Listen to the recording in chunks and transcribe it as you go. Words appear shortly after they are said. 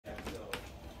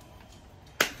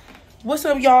What's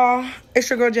up, y'all? It's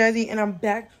your girl Jazzy, and I'm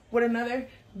back with another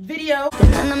video.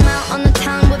 And I'm out on the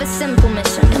town with a simple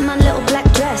mission. In my little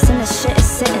black dress, and the shit is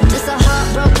sitting. Just a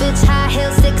heartbroken bitch, high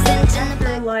heel, 6 inch.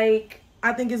 Like,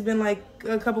 I think it's been like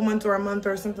a couple months or a month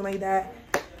or something like that.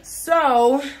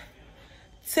 So,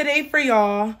 today for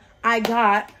y'all, I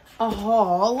got a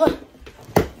haul.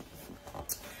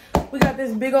 We got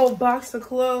this big old box of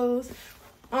clothes.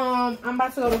 I'm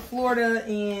about to go to Florida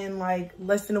in like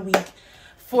less than a week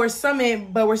for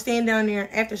Summit, but we're staying down there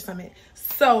after Summit.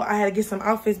 So I had to get some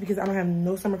outfits because I don't have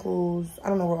no summer clothes. I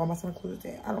don't know where all my summer clothes are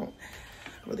at. I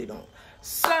really don't.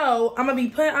 So I'm gonna be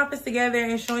putting outfits together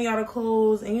and showing y'all the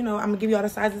clothes, and you know, I'm gonna give y'all the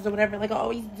sizes or whatever, like I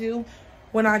always do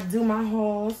when I do my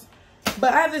hauls.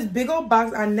 But I have this big old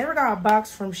box. I never got a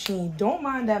box from Shein. Don't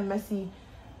mind that messy.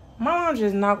 My mom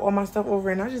just knocked all my stuff over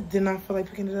and I just did not feel like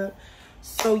picking it up.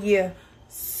 So yeah.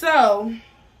 So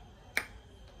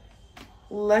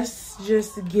let's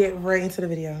just get right into the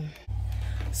video.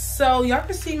 So y'all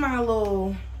can see my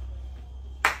little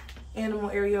animal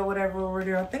area or whatever over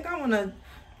there. I think I want to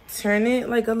turn it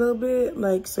like a little bit,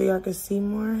 like so y'all can see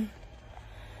more.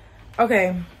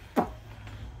 Okay,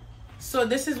 so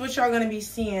this is what y'all gonna be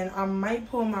seeing. I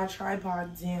might pull my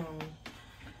tripod down,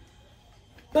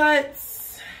 but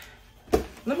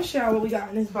let me show y'all what we got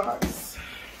in this box.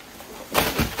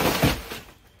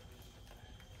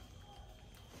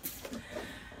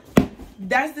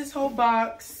 That's this whole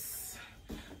box.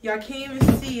 Y'all can't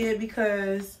even see it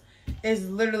because it's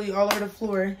literally all over the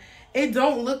floor. It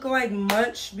don't look like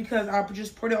much because I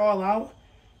just poured it all out,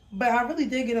 but I really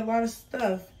did get a lot of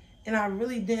stuff, and I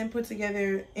really didn't put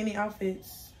together any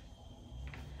outfits.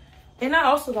 And I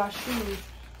also got shoes,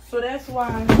 so that's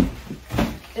why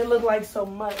it looked like so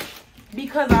much,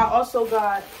 because I also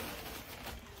got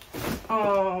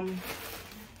I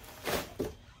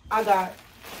got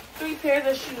 3 pairs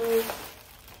of shoes,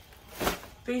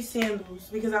 3 sandals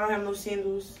because I don't have no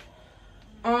sandals.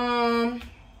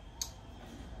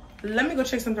 Let me go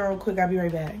check something real quick. I'll be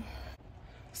right back.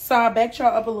 So I backed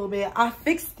y'all up a little bit. I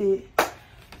fixed it.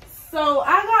 So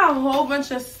I got a whole bunch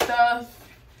of stuff.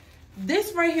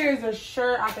 This right here is a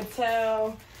shirt, I could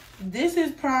tell. This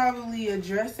is probably a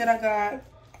dress that I got,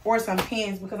 or some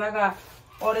pants, because I got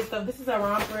all this stuff. This is a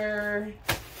romper,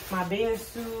 my bathing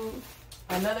suit,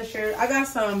 another shirt. I got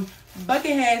some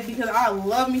bucket hats because I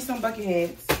love me some bucket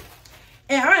hats.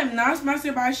 And I am not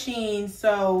sponsored by Shein,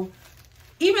 so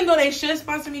even though they should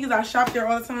sponsor me because I shop there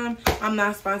all the time, I'm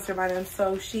not sponsored by them.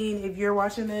 So Shein, if you're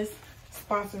watching this,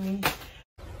 sponsor me.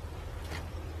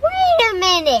 Wait a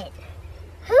minute.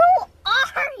 Who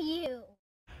are you?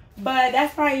 But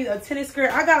that's probably a tennis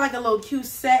skirt. I got like a little cute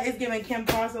set. It's giving Kim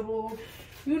Possible.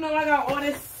 You know, I got all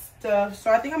this stuff.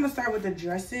 So I think I'm going to start with the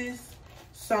dresses.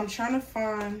 So I'm trying to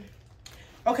find...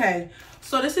 Okay,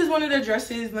 so this is one of the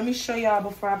dresses. Let me show y'all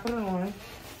before I put it on,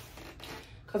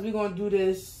 because we're going to do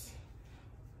this.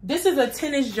 This is a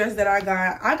tennis dress that I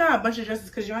got. I got a bunch of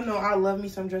dresses because y'all know I love me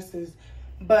some dresses.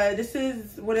 But this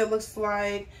is what it looks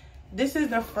like. This is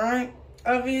the front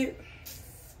of it.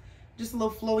 Just a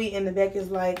little flowy, and the back is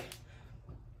like,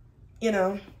 you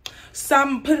know. So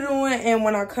I'm going to put it on, and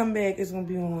when I come back, it's going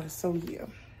to be on. So yeah.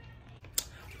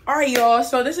 All right, y'all.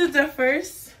 So this is the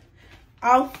first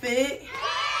outfit.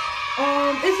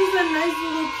 This is a nice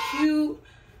little cute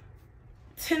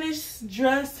tennis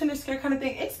dress, tennis skirt kind of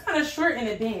thing. It's kind of short in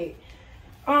the back,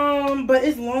 but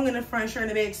it's long in the front, short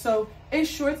in the back, so it's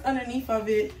shorts underneath of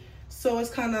it, so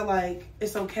it's kind of like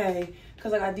it's okay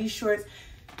because I got these shorts.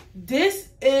 This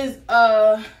is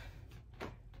a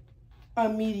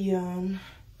medium,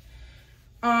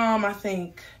 I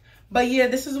think, but yeah,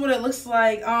 this is what it looks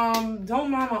like. Don't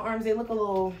mind my arms, they look a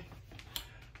little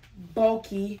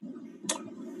bulky.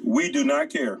 We do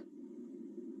not care.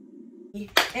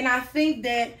 And I think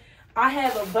that I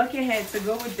have a bucket hat to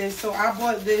go with this, so I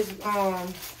bought this.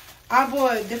 I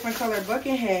bought different colored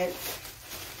bucket hats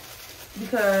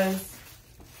because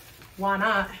why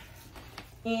not?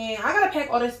 And I gotta pack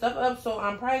all this stuff up, so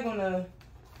I'm probably gonna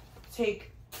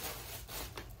take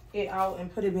it out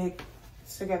and put it back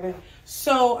together.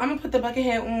 So I'm gonna put the bucket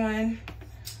hat on.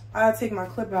 I'll take my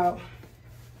clip out,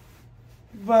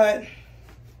 but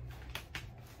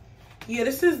yeah,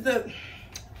 this is the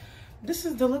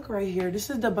look right here. This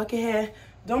is the bucket hat.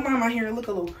 Don't mind my hair, it look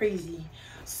a little crazy.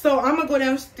 So I'm gonna go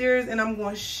downstairs and I'm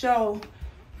gonna show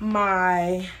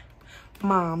my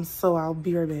mom. So I'll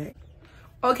be right back.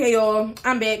 Okay, y'all,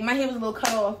 I'm back. My hair was a little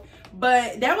cut off,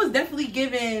 but that was definitely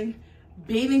giving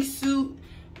bathing suit,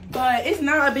 but it's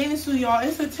not a bathing suit, y'all.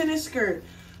 It's a tennis skirt.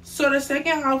 So the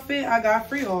second outfit I got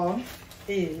for y'all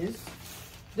is,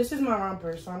 this is my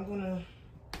romper. So I'm gonna,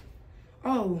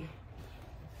 oh,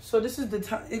 So this is the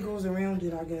top, it goes around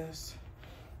it, I guess.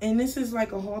 And this is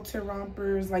like a halter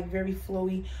romper, it's like very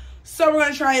flowy. So we're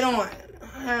gonna try it on.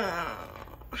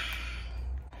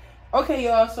 Okay,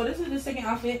 y'all, so this is the second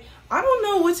outfit. I don't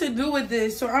know what to do with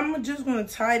this, so I'm just gonna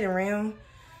tie it around.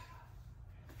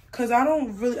 Cause I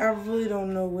really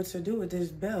don't know what to do with this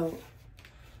belt.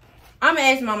 I'm gonna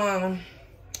ask my mom.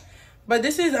 But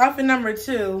this is outfit number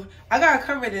 2. I gotta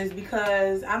cover this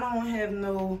because I don't have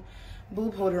no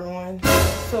boob holder on.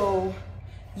 So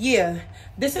yeah,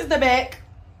 this is the back.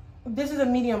 This is a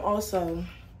medium also.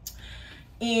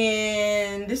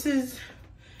 And this is,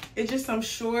 it's just some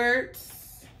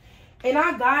shorts. And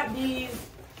I got these,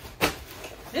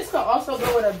 this could also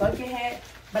go with a bucket hat,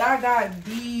 but I got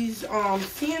these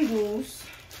sandals.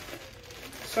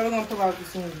 So we're gonna pull out the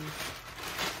sandals.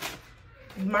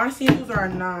 My sandals are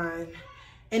 9.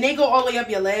 And they go all the way up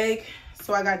your leg.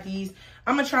 So I got these.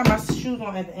 I'm gonna try my shoes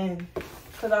on at the end.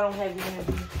 Because I don't have these in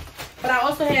these. But I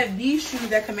also have these shoes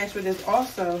that can match with this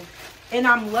also. And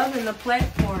I'm loving the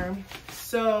platform.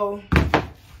 So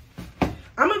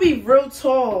I'm gonna be real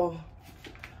tall.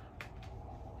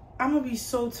 I'm gonna be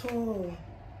so tall.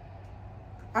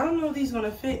 I don't know if these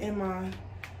gonna fit in my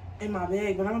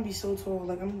bag, but I'm gonna be so tall.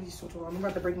 Like, I'm gonna be so tall. I'm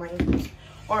about to break my ankles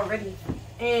already.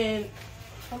 And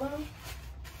hello.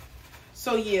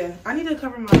 So yeah, I need to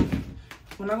cover my.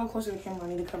 When I go closer to the camera, I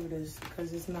need to cover this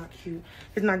because it's not cute.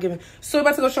 It's not giving. So I'm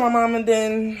about to go show my mom and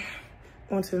then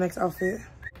on to the next outfit.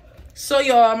 So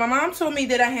y'all, my mom told me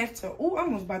that I have to. Oh, I'm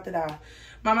almost about to die.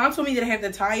 My mom told me that I have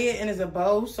to tie it and it's a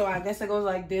bow, so I guess it goes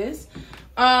like this.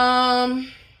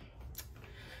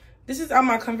 This is out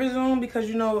my comfort zone because,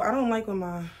 you know, I don't like when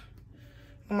my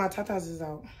tatas is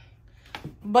out.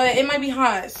 But it might be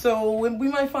hot, so we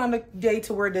might find a day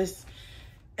to wear this.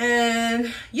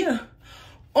 And yeah,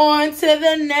 on to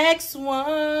the next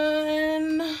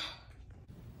one.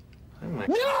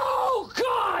 No,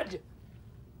 God!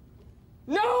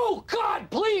 No, God,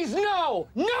 please, no!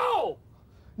 No!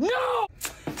 No!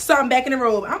 So I'm back in the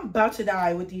robe. I'm about to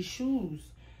die with these shoes.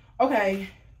 Okay.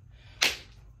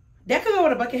 That could go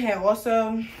with a bucket hat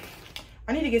also.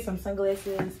 I need to get some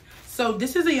sunglasses. So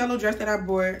this is a yellow dress that I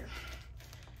bought.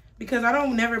 Because I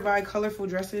don't never buy colorful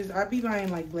dresses. I be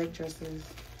buying like black dresses.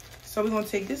 So we're going to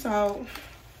take this out.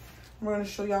 We're going to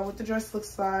show y'all what the dress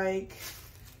looks like.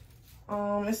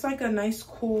 It's like a nice,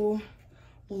 cool,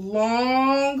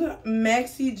 long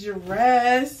maxi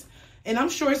dress. And I'm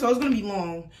short, so it's going to be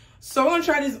long. So we're going to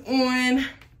try this on.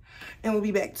 And we'll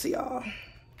be back to y'all.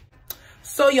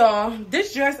 So y'all,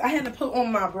 this dress, I had to put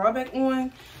on my bra back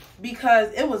on.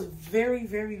 Because it was very,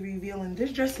 very revealing.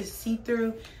 This dress is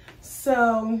see-through.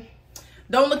 So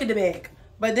don't look at the back.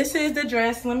 But this is the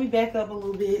dress. Let me back up a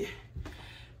little bit.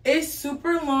 It's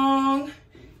super long.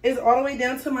 It's all the way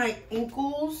down to my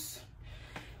ankles.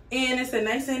 And it's a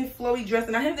nice and flowy dress.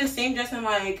 And I have the same dress in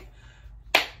like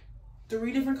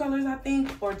 3 different colors, I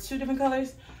think. Or 2 different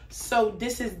colors. So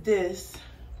this is this.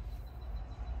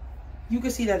 You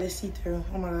can see that it's see-through.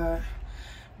 Oh my God.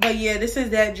 But yeah, this is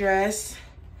that dress.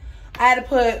 I had to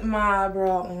put my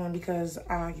bra on because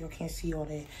you can't see all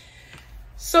that.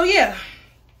 So yeah.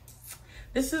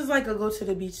 This is like a go to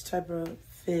the beach type of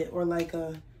fit. Or like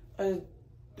a I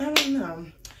don't know.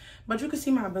 But you can see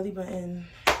my belly button.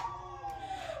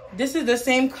 This is the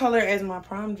same color as my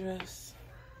prom dress.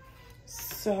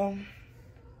 So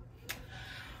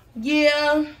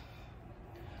yeah.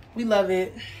 We love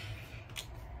it.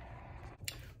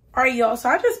 Alright, y'all. So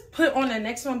I just put on the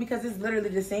next one because it's literally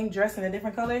the same dress in a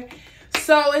different color.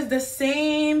 So it's the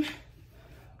same.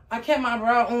 I kept my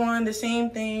bra on, the same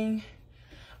thing.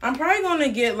 I'm probably gonna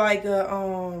get like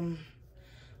a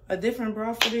different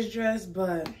bra for this dress,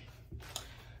 but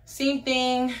same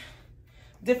thing,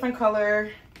 different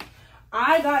color.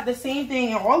 I got the same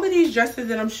thing, and all of these dresses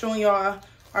that I'm showing y'all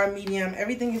are medium.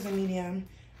 Everything is a medium.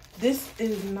 This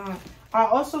is not. I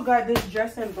also got this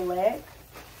dress in black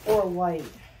or white.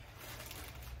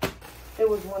 It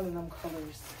was one of them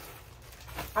colors.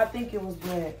 I think it was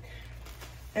black.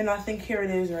 And I think here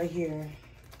it is right here.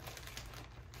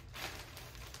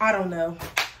 I don't know.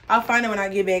 I'll find it when I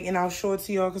get back and I'll show it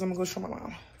to y'all because I'm going to go show my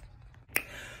mom.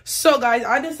 So guys,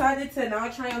 I decided to now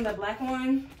try on the black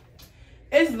one.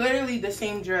 It's literally the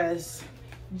same dress.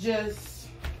 Just,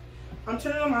 I'm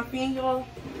turning on my fan, y'all.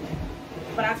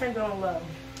 But I turned it on low.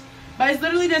 But it's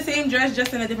literally the same dress,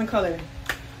 just in a different color.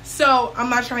 So I'm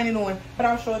not trying it on, but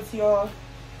I'll show it to y'all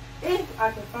if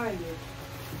I can find it.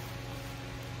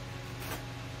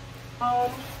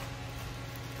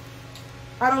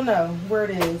 I don't know where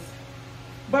it is,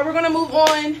 but we're gonna move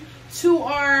on to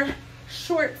our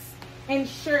shorts and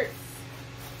shirts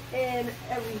and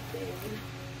everything.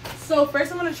 So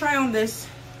first I'm gonna try on this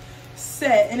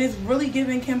set, and it's really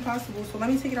giving Kim Possible. So let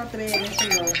me take it out the bag and show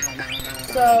you.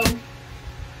 So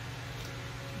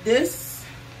this,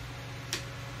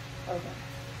 okay,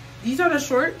 these are the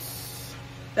shorts.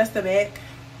 That's the back.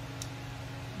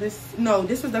 This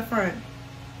is the front,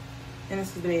 and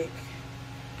this is the back.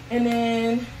 And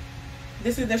then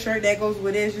this is the shirt that goes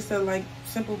with it. It's just a like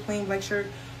simple plain black shirt.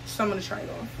 So I'm gonna try it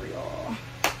on for y'all,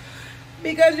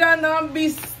 because y'all know I'm be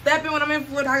stepping when I'm in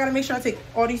Florida. I gotta make sure I take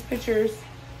all these pictures.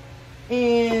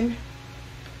 And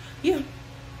yeah,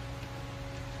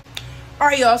 all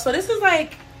right, y'all, so this is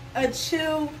like a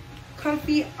chill,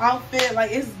 comfy outfit.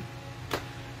 Like,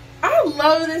 I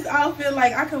love this outfit.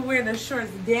 Like, I could wear the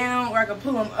shorts down, or I could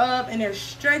pull them up, and they're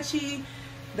stretchy.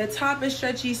 The top is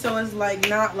stretchy, so it's like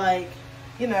not like,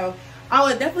 you know, I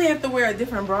would definitely have to wear a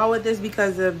different bra with this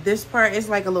because of this part. It's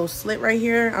like a little slit right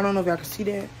here. I don't know if y'all can see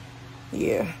that.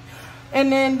 Yeah. And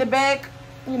then the back,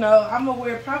 you know, I'm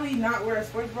gonna probably not wear a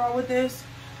sports bra with this,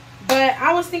 but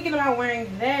I was thinking about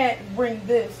wearing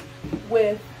this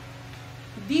with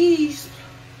these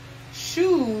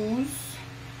shoes,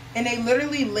 and they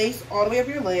literally lace all the way up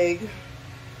your leg.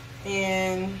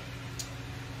 And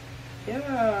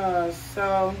yeah,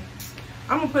 so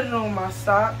I'm gonna put it on my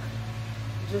sock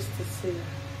just to see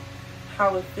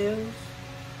how it feels.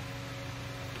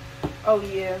 Oh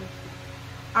yeah,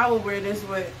 I would wear this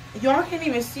with, y'all can't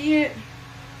even see it,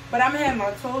 but I'm gonna have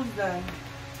my toes done.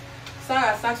 So I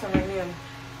got socks on right now.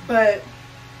 But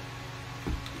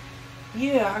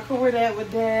yeah, I could wear that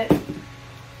with that.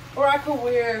 Or I could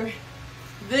wear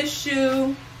this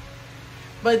shoe.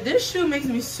 But this shoe makes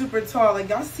me super tall. Like,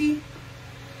 y'all see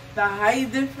the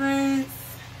height difference?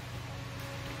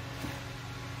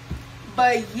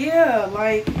 But yeah,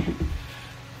 like,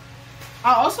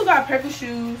 I also got purple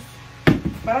shoes,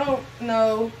 but I don't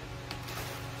know.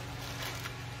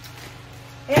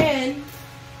 And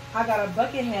I got a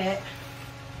bucket hat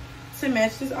to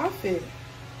match this outfit.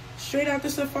 Straight out the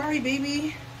safari,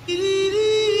 baby. So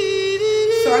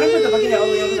I didn't put the bucket hat all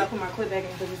the way up because I put my clip back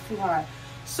in because it's too hot.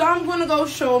 So I'm gonna go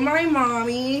show my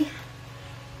mommy.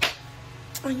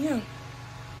 Oh yeah.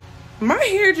 My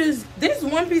hair just, this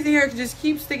one piece of hair just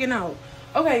keeps sticking out.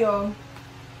 Okay, y'all.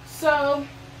 So,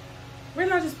 where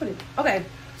did I just put it? Okay,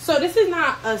 so this is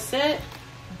not a set,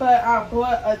 but I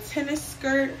bought a tennis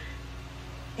skirt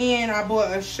and I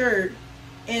bought a shirt.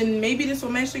 And maybe this will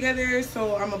match together,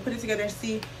 so I'm gonna put it together and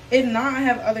see. If not, I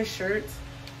have other shirts.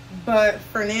 But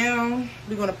for now,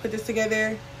 we're gonna put this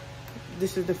together.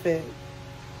 This is the fit.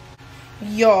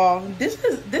 Y'all, this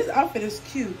outfit is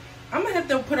cute. I'm gonna have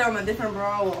to put on a different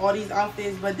bra with all these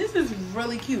outfits, but this is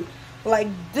really cute. Like,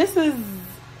 this is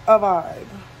a vibe.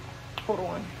 Hold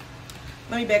on.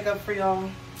 Let me back up for y'all.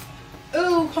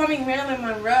 Ooh, call me Marilyn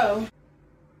Monroe.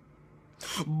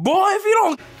 Boy, if you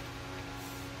don't...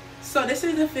 So this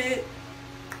is the fit.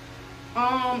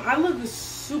 I look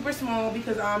super small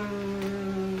because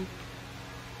I'm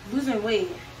losing weight.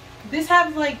 This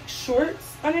has like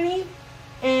shorts underneath,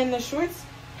 and the shorts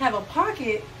have a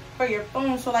pocket for your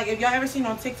phone. So like, if y'all ever seen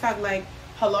on TikTok like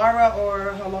Halara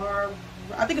or Halara,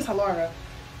 I think it's Halara,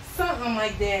 something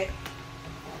like that,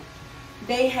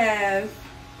 they have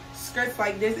skirts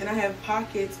like this, and I have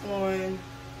pockets on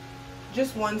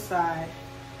just one side.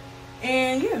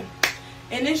 And yeah,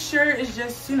 and this shirt is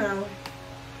just, you know,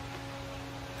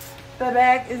 the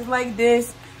back is like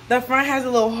this, the front has a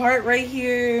little heart right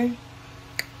here.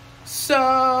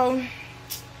 So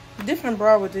different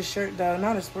bra with this shirt though,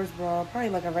 not a sports bra, probably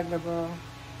like a regular bra.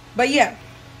 But yeah,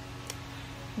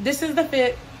 this is the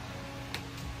fit.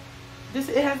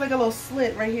 It has like a little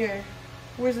slit right here.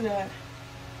 Where's it at?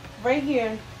 Right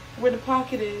here where the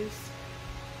pocket is.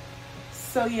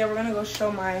 So yeah, we're gonna go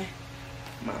show my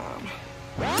mom.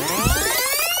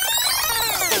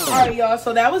 Alright y'all,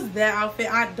 so that was that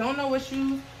outfit. I don't know what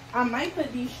shoes. I might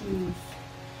put these shoes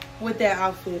with that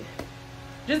outfit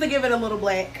just to give it a little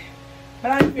black,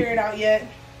 but I haven't figured it out yet.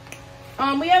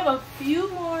 We have a few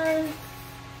more,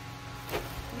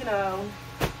 you know,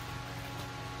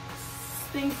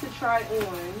 things to try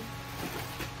on.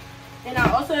 And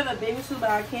I also have a bathing suit, but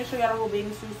I can't show y'all the whole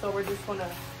bathing suit, so we're just gonna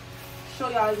show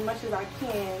y'all as much as I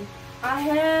can. I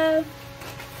have,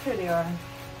 here they are.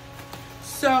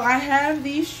 So I have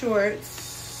these shorts.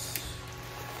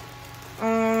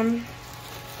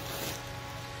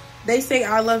 They say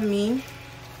I love me.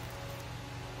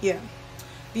 Yeah,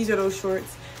 these are those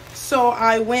shorts. So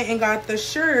I went and got the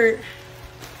shirt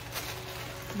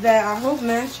that I hope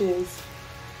matches,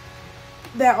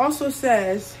 that also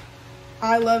says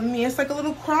I love me. It's like a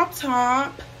little crop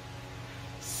top.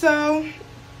 So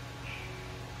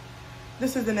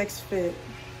this is the next fit.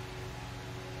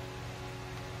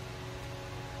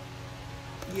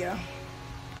 Yeah,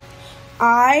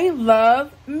 I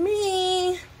love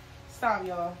me. Stop,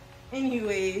 y'all.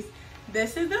 Anyways,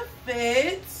 this is the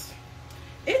fit.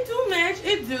 It do match.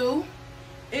 It do.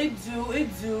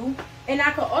 And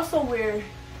I could also wear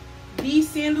these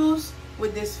sandals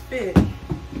with this fit.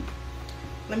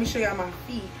 Let me show y'all my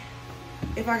feet.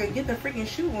 If I could get the freaking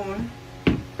shoe on.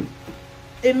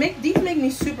 These make me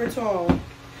super tall.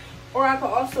 Or I could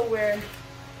also wear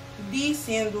these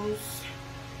sandals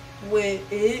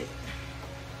with it.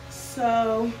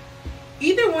 So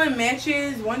either one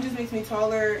matches. One just makes me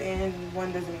taller and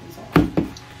one doesn't make me taller.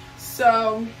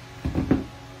 So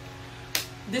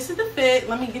this is the fit.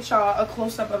 Let me get y'all a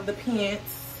close-up of the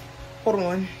pants. Hold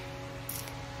on.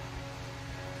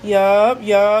 Yup.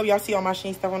 Y'all see all my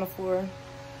Shein stuff on the floor.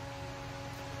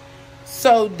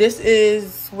 So this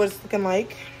is what it's looking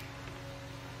like.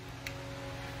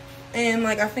 And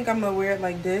like, I think I'm gonna wear it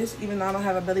like this. Even though I don't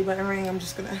have a belly button ring, I'm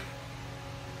just gonna.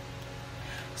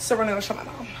 So we're gonna show my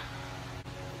mom.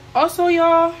 Also,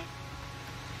 y'all,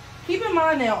 keep in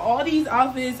mind that all these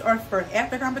outfits are for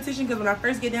after competition, because when I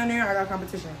first get down there, I got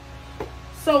competition.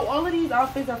 So all of these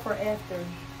outfits are for after.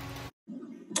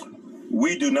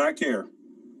 We do not care.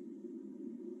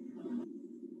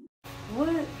 What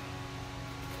is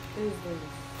this?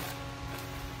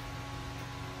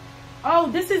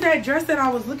 Oh, this is that dress that I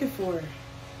was looking for.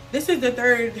 This is the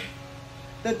third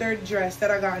dress that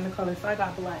I got in the color. So I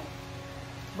got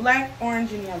black,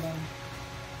 orange, and yellow.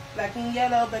 Black and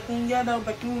yellow, black and yellow,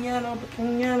 black and yellow, black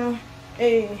and yellow.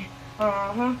 Hey,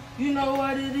 you know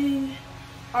what it is.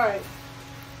 All right,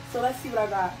 so let's see what I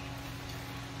got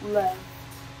left.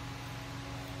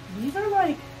 These are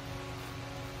like,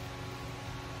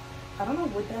 I don't know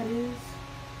what that is,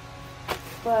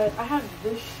 but I have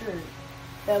this shirt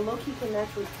that low-key can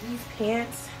match with these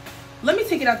pants. Let me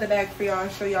take it out the bag for y'all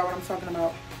and show y'all what I'm talking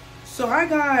about. So I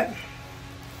got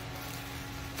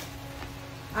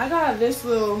this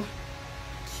little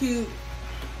cute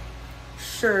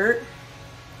shirt,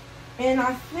 and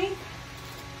I think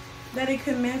that it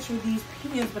could match with these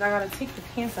pants, but I gotta take the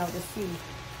pants out to see.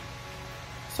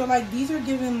 So like, these are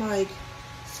giving like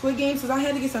Squid Game, because I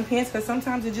had to get some pants because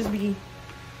sometimes it just be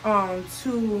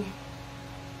too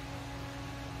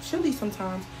chilly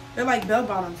sometimes. They're like bell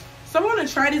bottoms. So I'm gonna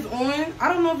try this on.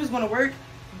 I don't know if it's gonna work,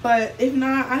 but if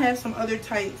not, I have some other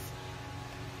tights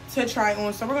to try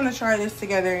on. So we're gonna try this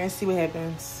together and see what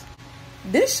happens.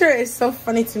 This shirt is so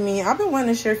funny to me. I've been wanting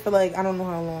this shirt for like, I don't know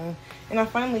how long, and I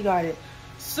finally got it.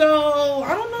 So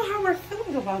I don't know how we're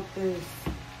feeling about this.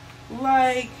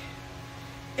 Like,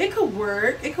 it could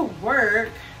work,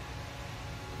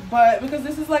 but because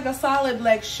this is like a solid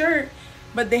black shirt,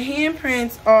 but the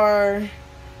handprints are,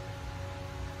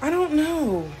 I don't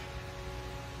know.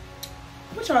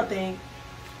 What y'all think?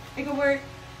 It could work?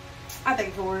 I think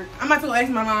it could work. I'm about to go ask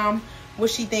my mom what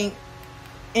she think,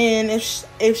 and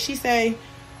if she say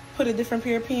put a different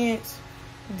pair of pants,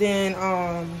 then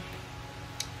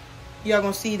y'all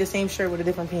gonna see the same shirt with a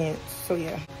different pants. So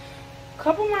yeah,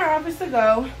 couple more outfits to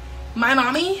go. My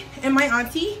mommy and my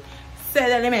auntie said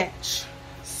that it match,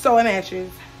 so it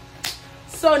matches.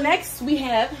 So next we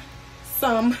have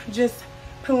some just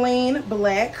plain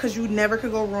black, because you never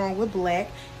could go wrong with black,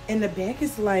 and the back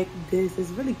is like this.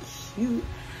 It's really cute.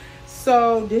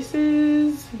 So this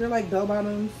is, they're like bell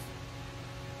bottoms,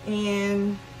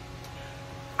 and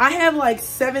I have like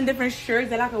 7 different shirts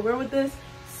that I could wear with this.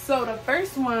 So the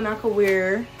first one I could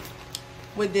wear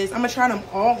with this, I'm gonna try them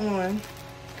all on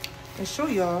and show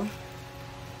y'all.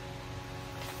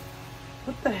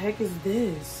 What the heck is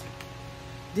this?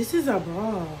 This is a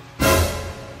bra.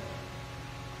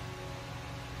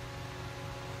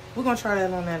 We're gonna try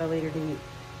that on at a later date.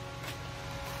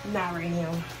 Not right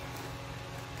now.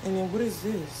 And then what is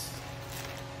this?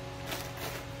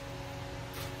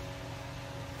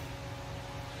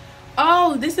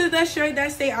 Oh, this is that shirt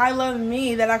that say I love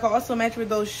me, that I can also match with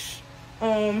those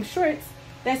shorts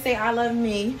that say I love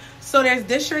me. So there's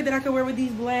this shirt that I could wear with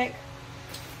these black.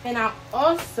 And I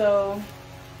also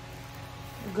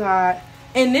got,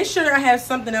 in this shirt I have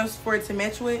something else for it to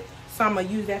match with, so I'm gonna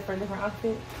use that for a different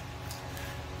outfit.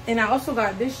 And I also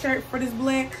got this shirt for this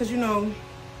black, because you know,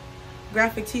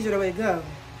 graphic tees are the way to go.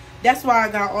 That's why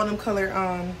I got all them color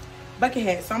bucket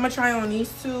hats. So I'm gonna try on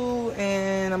these two,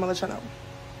 and I'm gonna let y'all know.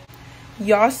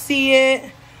 Y'all see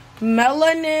it?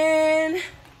 Melanin.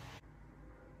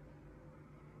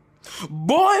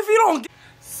 Boy, if you don't.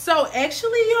 So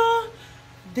actually, y'all,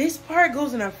 this part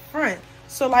goes in the front.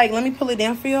 So like, let me pull it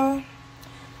down for y'all.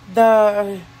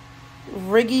 The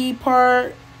riggy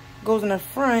part goes in the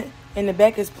front, and the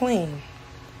back is plain.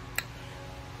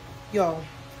 Yo,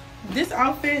 this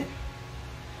outfit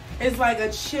is like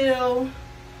a chill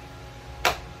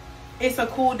it's a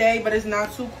cool day, but it's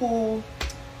not too cool.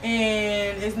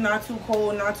 And it's not too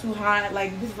cold, not too hot.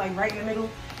 Like, this is like right in the middle.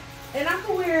 And I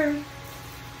can wear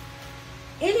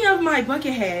any of my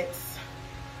bucket hats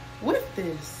with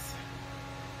this.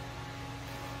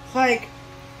 Like,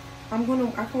 I can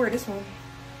wear this one.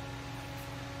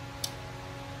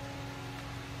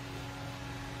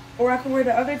 Or I can wear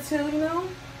the other two, you know?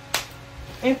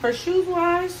 And for shoes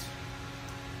wise,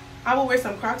 I will wear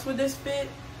some Crocs with this fit,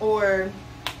 or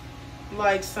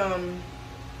like some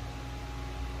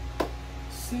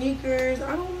sneakers.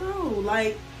 I don't know,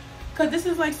 like, cause this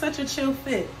is like such a chill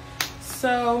fit.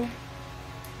 So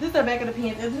this is the back of the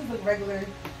pants. It just look regular.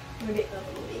 Let me get up a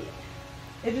little bit.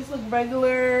 It just look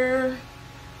regular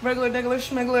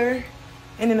schmegler,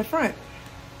 and in the front.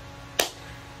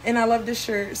 And I love this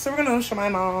shirt, so we're gonna show my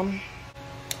mom.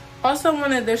 Also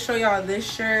wanted to show y'all this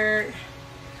shirt.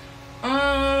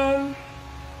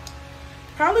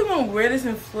 Probably won't wear this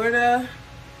in Florida,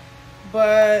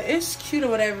 but it's cute or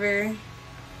whatever.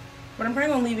 But I'm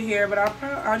probably gonna leave it here. But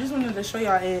I just wanted to show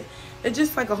y'all it. It's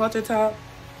just like a halter top.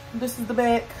 This is the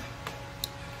back.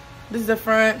 This is the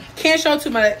front. Can't show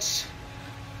too much.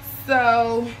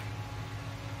 So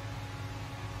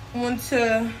I'm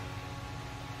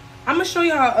gonna show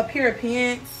y'all a pair of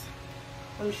pants.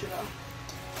 Let me show y'all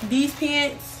these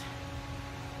pants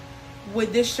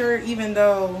with this shirt, even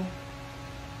though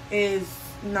I'm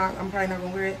probably not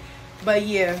gonna wear it, but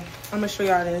yeah, I'm gonna show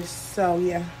y'all this. So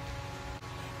yeah,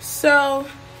 so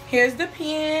here's the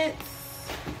pants.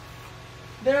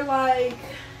 They're like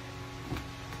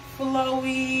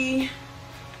flowy.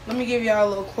 Let me give y'all a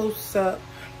little close up.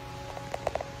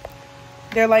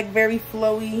 They're like very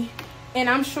flowy, and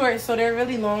I'm short, so they're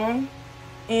really long,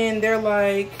 and they're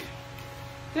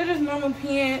just normal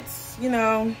pants, you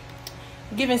know,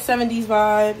 giving 70s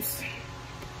vibes.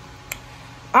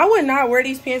 I would not wear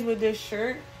these pants with this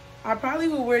shirt. I probably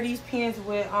would wear these pants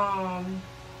with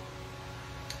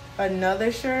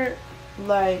another shirt,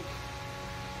 like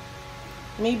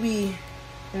maybe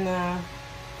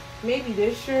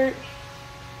this shirt.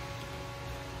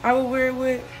 I would wear it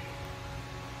with,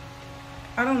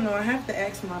 I don't know, I have to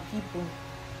ask my people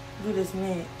do this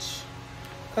match,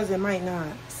 because it might not.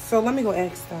 So let me go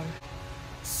ask them.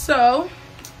 So,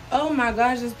 oh my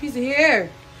gosh, this piece of hair.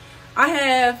 I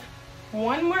have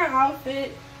one more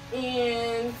outfit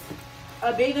and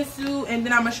a bathing suit, and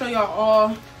then I'm gonna show y'all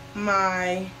all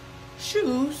my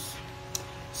shoes.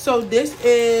 So this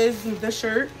is the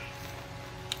shirt.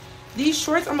 These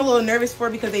shorts I'm a little nervous for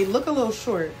because they look a little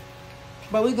short,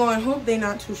 but we're going to hope they're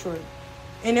not too short.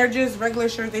 And they're just regular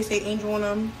shirts. They say Angel on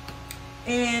them,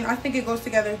 and I think it goes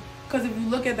together because if you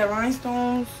look at the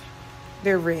rhinestones,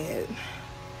 they're red.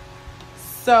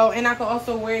 So, and I can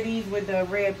also wear these with the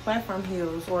red platform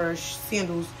heels or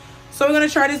sandals. So we're gonna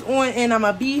try this on, and I'm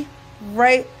gonna be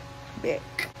right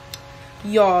back.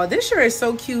 Y'all, this shirt is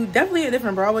so cute. Definitely a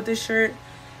different bra with this shirt.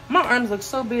 My arms look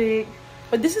so big,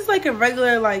 but this is like a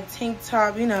regular like tank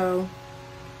top, you know,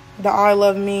 the I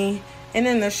Love Me. And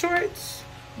then the shorts,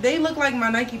 they look like my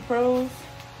Nike Pros.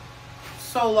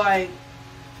 So like,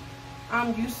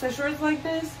 I'm used to shorts like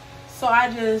this, so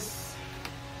I just,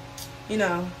 you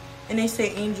know, and they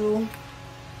say Angel.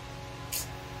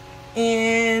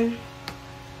 And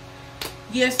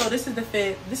yeah, so this is the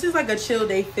fit. This is like a chill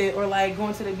day fit, or like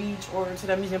going to the beach or to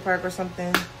the amusement park or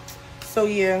something. So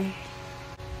yeah.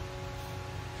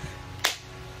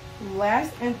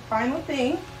 Last and final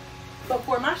thing, so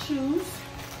for my shoes,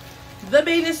 the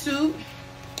bathing suit.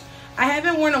 I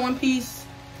haven't worn a one piece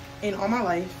in all my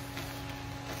life,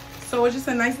 so it's just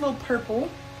a nice little purple.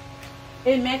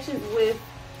 It matches with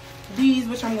these,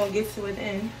 which I'm gonna get to at the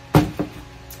end,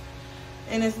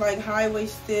 and it's like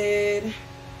high-waisted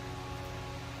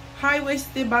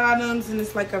bottoms, and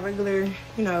it's like a regular,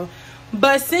 you know.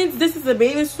 But since this is a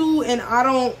bathing suit, and I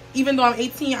don't, even though I'm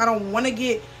 18, I don't want to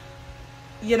get,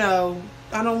 you know,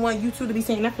 I don't want you two to be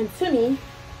saying nothing to me.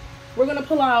 We're gonna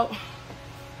pull out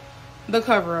the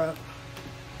cover up,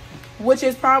 which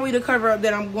is probably the cover up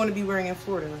that I'm going to be wearing in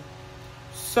Florida.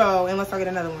 So unless I get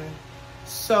another one.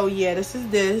 So yeah, this is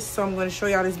this. So I'm going to show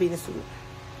y'all this bathing suit.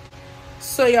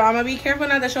 So y'all, I'm gonna be careful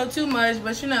not to show too much,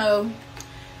 but you know,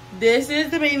 this is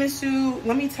the bathing suit.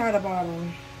 Let me tie the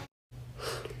bottom.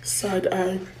 Side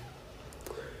eye.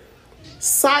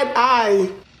 Side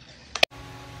eye.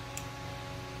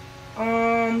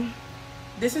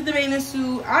 This is the bathing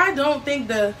suit. I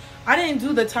didn't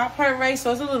do the top part right,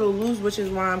 so it's a little loose, which is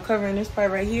why I'm covering this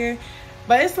part right here.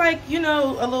 But it's like, you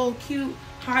know, a little cute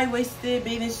high-waisted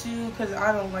bathing suit, because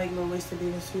I don't like low-waisted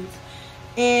bathing suits.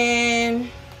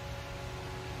 And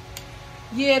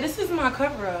yeah, this is my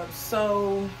cover up.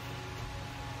 So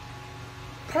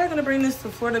probably gonna bring this to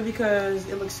Florida because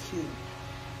it looks cute.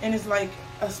 And it's like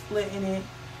a split in it.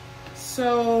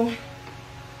 So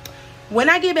when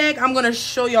I get back, I'm gonna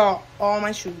show y'all all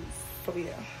my shoes. So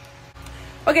yeah.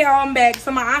 Okay, y'all, I'm back.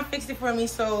 So my aunt fixed it for me,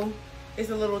 so it's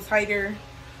a little tighter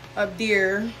up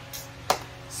there.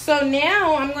 So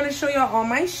now I'm gonna show y'all all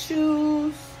my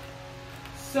shoes.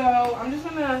 So I'm just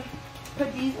gonna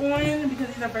put these on because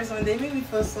these are the first ones. They make me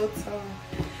feel so tall.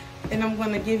 And I'm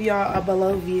gonna give y'all a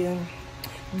below view.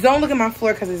 Don't look at my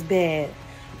floor because it's bad.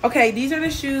 Okay, these are the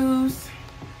shoes.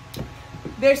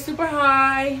 They're super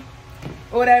high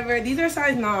or whatever. These are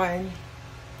size 9.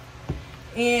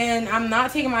 And I'm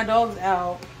not taking my dogs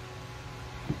out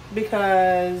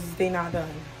because they're not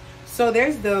done. So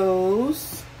there's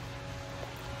those.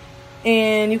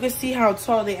 And you can see how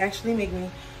tall they actually make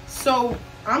me. So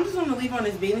I'm just gonna leave on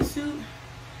this bathing suit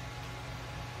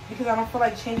because I don't feel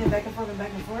like changing back and forth and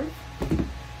back and forth.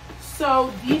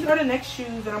 So these are the next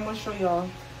shoes that I'm gonna show y'all.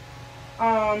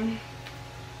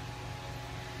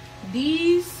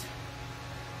 These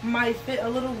might fit a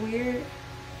little weird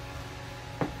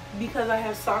because I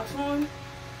have socks on,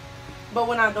 but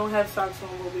when I don't have socks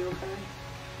on, we'll be okay.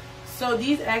 So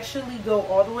these actually go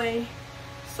all the way.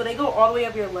 So they go all the way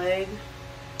up your leg.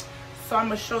 So I'm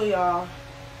gonna show y'all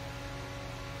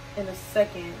in a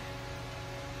second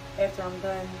after I'm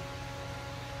done.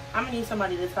 I'm gonna need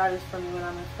somebody to tie this for me when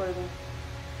I'm in Florida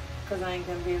because I ain't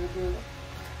gonna be able to do it.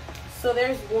 So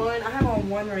there's one. I have on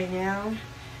one right now.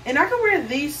 And I can wear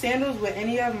these sandals with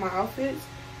any of my outfits.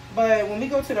 But when we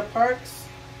go to the parks,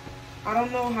 I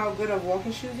don't know how good of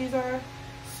walking shoes these are.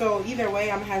 So either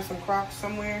way, I'm gonna have some Crocs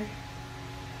somewhere.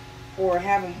 Or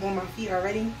have them on my feet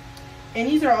already. And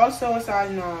these are also a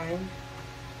size 9.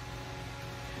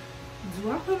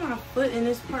 Do I put my foot in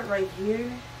this part right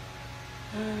here?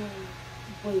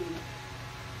 Wait.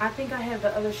 I think I have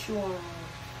the other shoe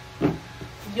on.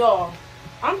 Y'all,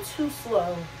 I'm too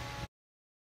slow.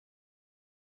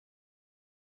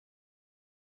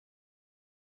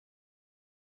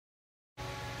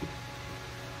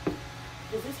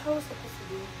 Is this how it's supposed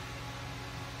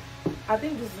to be? I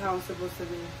think this is how it's supposed to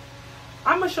be.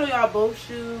 I'm gonna show y'all both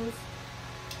shoes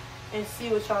and see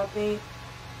what y'all think.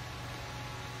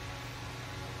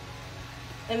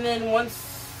 And then once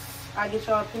I get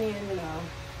y'all opinion, you know.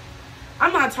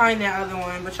 I'm not tying that other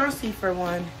one, but y'all see for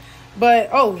one. But,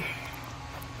 oh.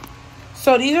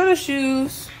 So these are the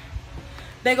shoes.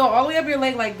 They go all the way up your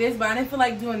leg like this, but I didn't feel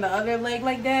like doing the other leg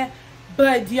like that.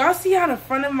 But do y'all see how the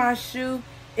front of my shoe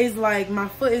is like, my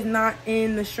foot is not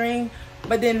in the string,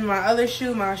 but then my other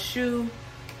shoe,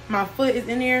 my foot is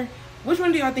in there? Which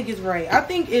one do y'all think is right? I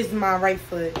think it's my right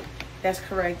foot that's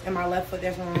correct and my left foot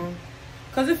that's wrong.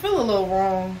 Because it feels a little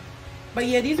wrong. But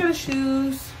yeah, these are the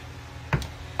shoes.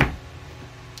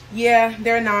 Yeah,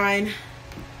 they're 9.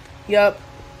 Yup.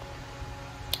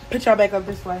 Put y'all back up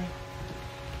this way.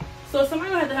 So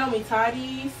somebody gonna have to help me tie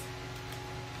these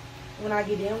when I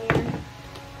get down here.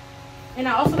 And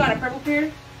I also got a purple pair.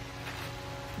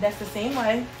 That's the same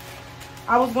way.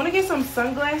 I was gonna get some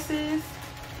sunglasses,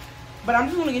 but I'm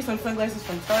just gonna get some sunglasses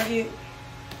from Target.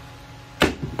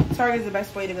 Target is the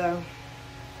best way to go.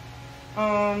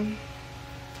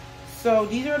 So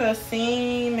these are the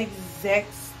same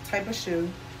exact type of shoe,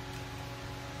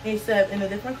 except in a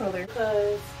different color.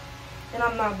 And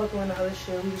I'm not buckling the other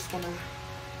shoe. I'm just gonna,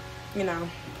 you know,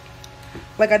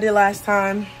 like I did last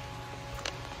time.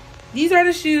 These are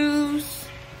the shoes.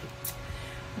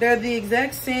 They're the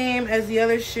exact same as the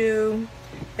other shoe.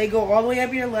 They go all the way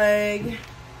up your leg.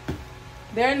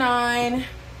 They're 9.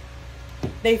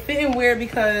 They fit in weird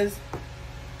because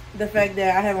the fact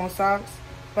that I have on socks.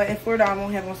 But in Florida, I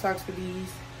won't have on socks for these.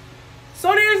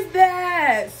 So there's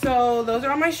that. So those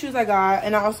are all my shoes I got.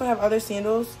 And I also have other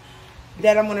sandals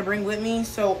that I'm going to bring with me.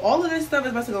 So all of this stuff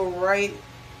is about to go right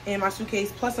in my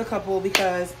suitcase. Plus a couple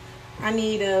because I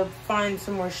need to find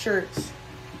some more shirts.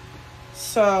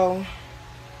 So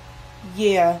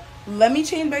yeah. Let me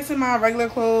change back to my regular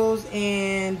clothes.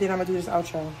 And then I'm going to do this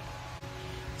outro.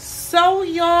 So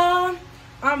y'all,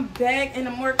 I'm back in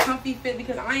a more comfy fit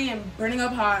because I am burning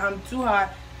up hot. I'm too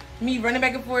hot. Me running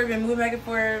back and forth and moving back and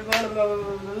forth, blah, blah, blah,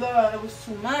 blah, blah, blah. It was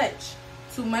too much.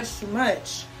 Too much, too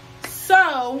much.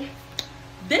 So,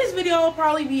 this video will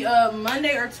probably be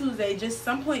Monday or Tuesday, just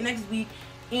some point next week.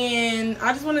 And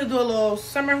I just wanted to do a little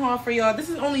summer haul for y'all. This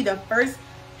is only the first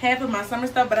half of my summer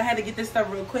stuff, but I had to get this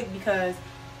stuff real quick because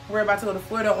we're about to go to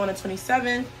Florida on the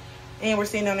 27th. And we're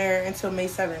staying down there until May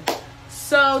 7th.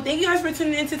 So, thank you guys for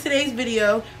tuning into today's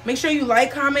video. Make sure you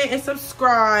like, comment, and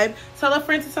subscribe. Tell a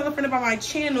friend to tell a friend about my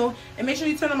channel. And make sure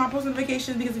you turn on my post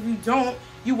notifications because if you don't,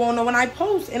 you won't know when I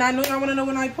post. And I know y'all want to know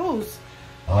when I post.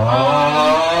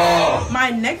 My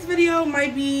next video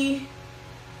might be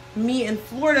me in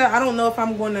Florida. I don't know if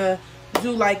I'm gonna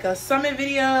do like a summit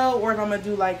video or if I'm gonna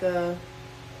do like a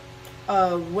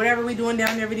whatever we doing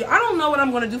down there video. I don't know what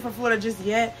I'm gonna do for Florida just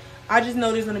yet. I just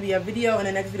know there's gonna be a video, and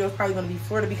the next video is probably gonna be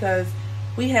Florida because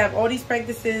we have all these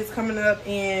practices coming up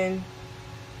and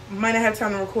might not have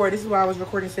time to record. This is why I was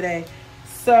recording today.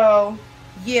 So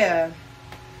yeah,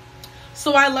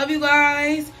 so I love you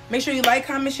guys. Make sure you like,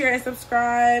 comment, share, and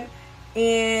subscribe,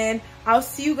 and I'll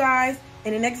see you guys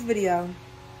in the next video.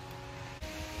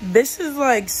 This is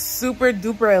like super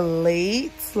duper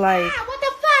late. Like, what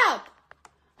the fuck?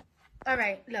 All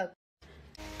right, look.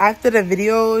 After the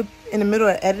video, in the middle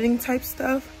of editing type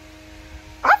stuff,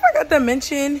 I forgot to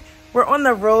mention we're on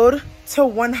the road to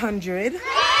 100. We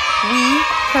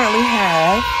currently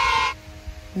have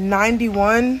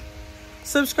 91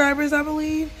 subscribers, I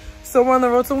believe. So we're on the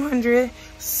road to 100.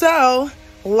 So,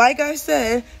 like I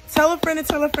said, tell a friend and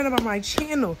tell a friend about my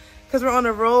channel because we're on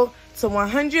the road to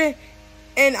 100.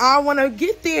 And I want to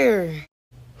get there.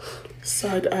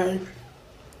 Side eye.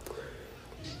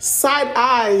 Side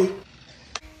eye.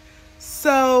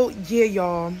 So, yeah,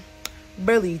 y'all.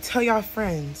 Really, tell y'all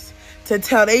friends. To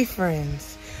tell their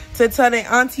friends. To tell their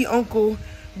auntie, uncle,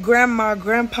 grandma,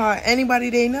 grandpa, anybody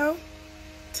they know.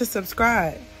 To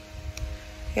subscribe.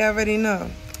 You already know.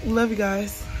 Love you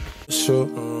guys. Sure.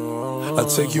 I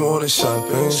take you on a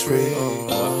shopping spree.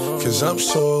 'Cause I'm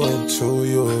so into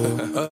you.